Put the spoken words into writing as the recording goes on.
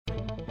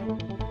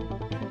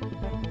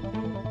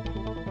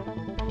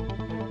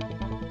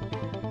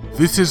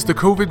This is the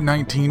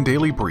COVID-19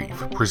 Daily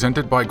Brief,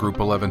 presented by Group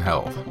 11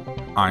 Health.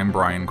 I'm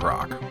Brian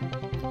Kroc.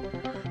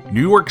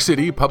 New York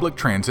City Public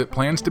Transit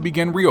plans to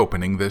begin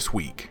reopening this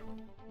week.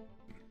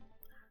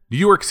 New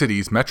York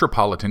City's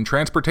Metropolitan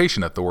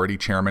Transportation Authority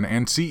Chairman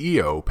and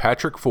CEO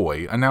Patrick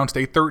Foye announced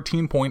a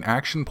 13-point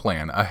action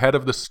plan ahead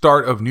of the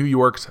start of New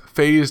York's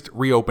phased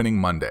reopening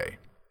Monday.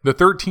 The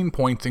 13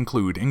 points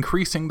include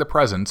increasing the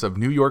presence of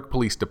New York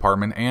Police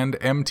Department and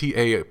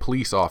MTA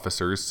police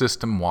officers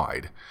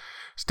system-wide,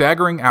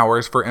 staggering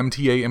hours for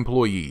MTA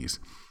employees,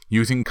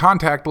 using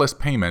contactless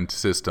payment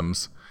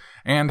systems,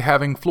 and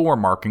having floor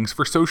markings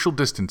for social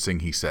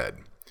distancing, he said.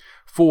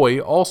 Foye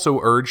also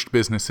urged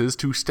businesses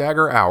to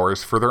stagger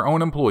hours for their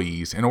own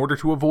employees in order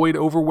to avoid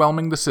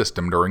overwhelming the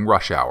system during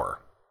rush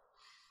hour.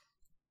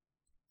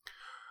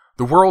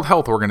 The World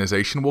Health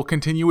Organization will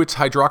continue its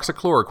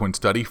hydroxychloroquine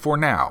study for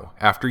now,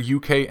 after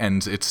UK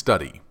ends its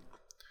study.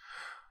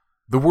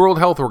 The World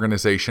Health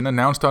Organization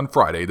announced on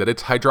Friday that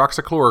its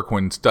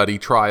hydroxychloroquine study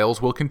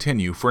trials will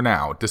continue for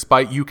now,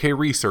 despite UK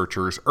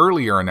researchers'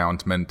 earlier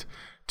announcement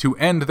to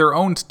end their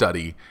own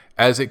study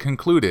as it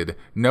concluded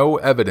no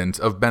evidence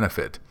of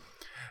benefit.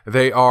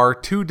 They are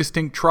two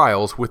distinct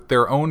trials with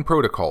their own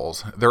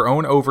protocols, their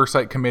own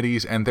oversight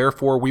committees, and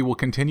therefore we will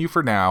continue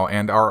for now,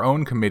 and our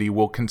own committee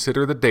will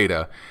consider the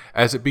data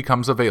as it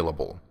becomes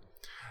available.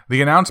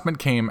 The announcement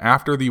came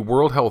after the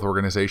World Health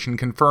Organization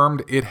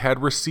confirmed it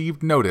had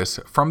received notice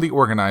from the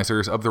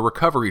organizers of the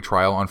recovery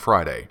trial on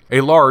Friday,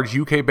 a large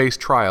UK-based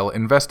trial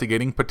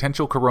investigating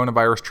potential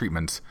coronavirus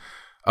treatments,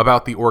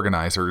 about the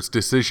organizers'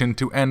 decision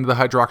to end the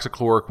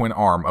hydroxychloroquine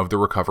arm of the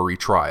recovery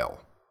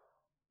trial.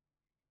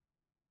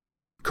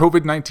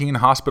 COVID-19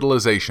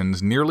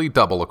 hospitalizations nearly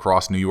double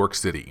across New York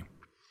City.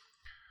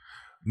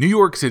 New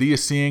York City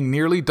is seeing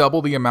nearly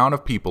double the amount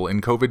of people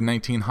in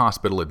COVID-19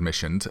 hospital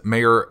admissions,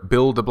 Mayor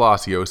Bill de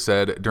Blasio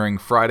said during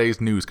Friday's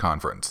news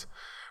conference,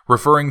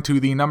 referring to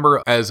the number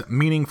as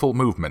meaningful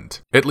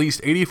movement. At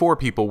least 84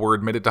 people were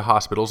admitted to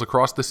hospitals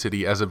across the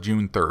city as of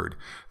June 3rd,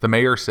 the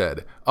mayor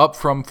said, up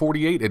from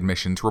 48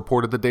 admissions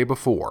reported the day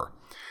before.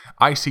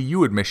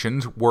 ICU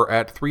admissions were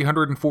at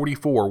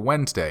 344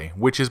 Wednesday,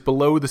 which is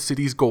below the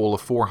city's goal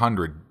of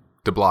 400,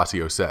 de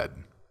Blasio said.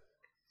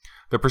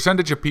 The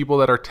percentage of people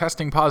that are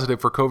testing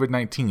positive for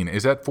COVID-19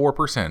 is at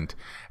 4%,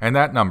 and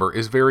that number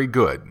is very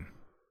good.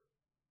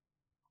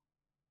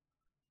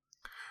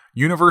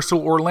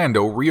 Universal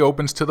Orlando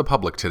reopens to the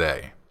public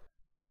today.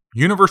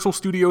 Universal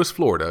Studios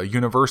Florida,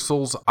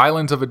 Universal's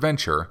Islands of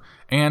Adventure,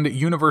 and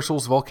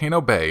Universal's Volcano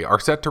Bay are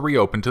set to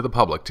reopen to the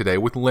public today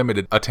with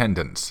limited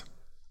attendance.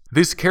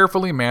 This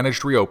carefully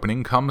managed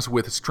reopening comes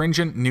with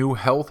stringent new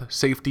health,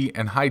 safety,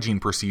 and hygiene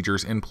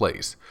procedures in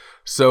place.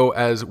 So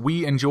as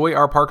we enjoy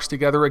our parks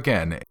together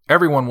again,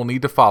 everyone will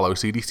need to follow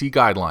CDC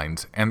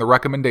guidelines and the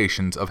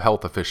recommendations of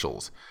health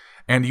officials,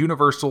 and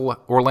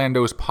Universal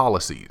Orlando's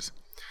policies,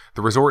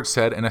 the resort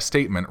said in a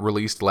statement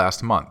released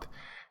last month.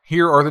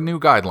 Here are the new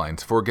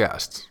guidelines for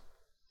guests.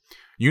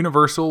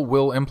 Universal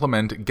will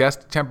implement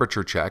guest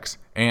temperature checks,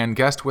 and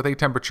guests with a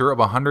temperature of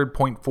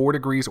 100.4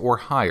 degrees or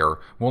higher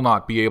will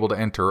not be able to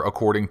enter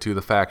according to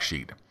the fact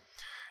sheet.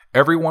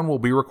 Everyone will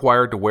be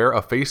required to wear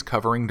a face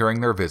covering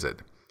during their visit.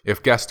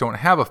 If guests don't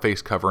have a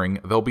face covering,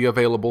 they'll be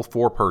available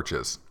for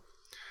purchase.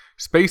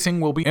 Spacing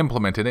will be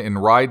implemented in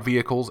ride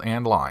vehicles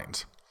and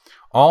lines.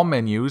 All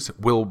menus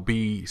will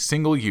be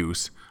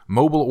single-use.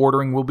 Mobile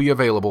ordering will be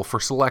available for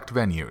select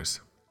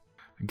venues.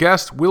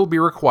 Guests will be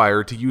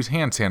required to use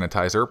hand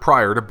sanitizer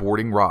prior to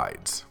boarding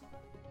rides.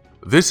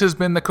 This has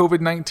been the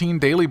COVID-19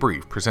 Daily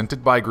Brief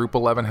presented by Group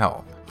 11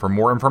 Health. For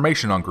more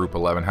information on Group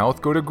 11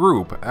 Health, go to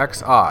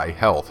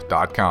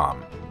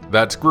groupxihealth.com.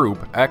 That's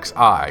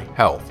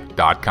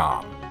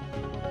groupxihealth.com.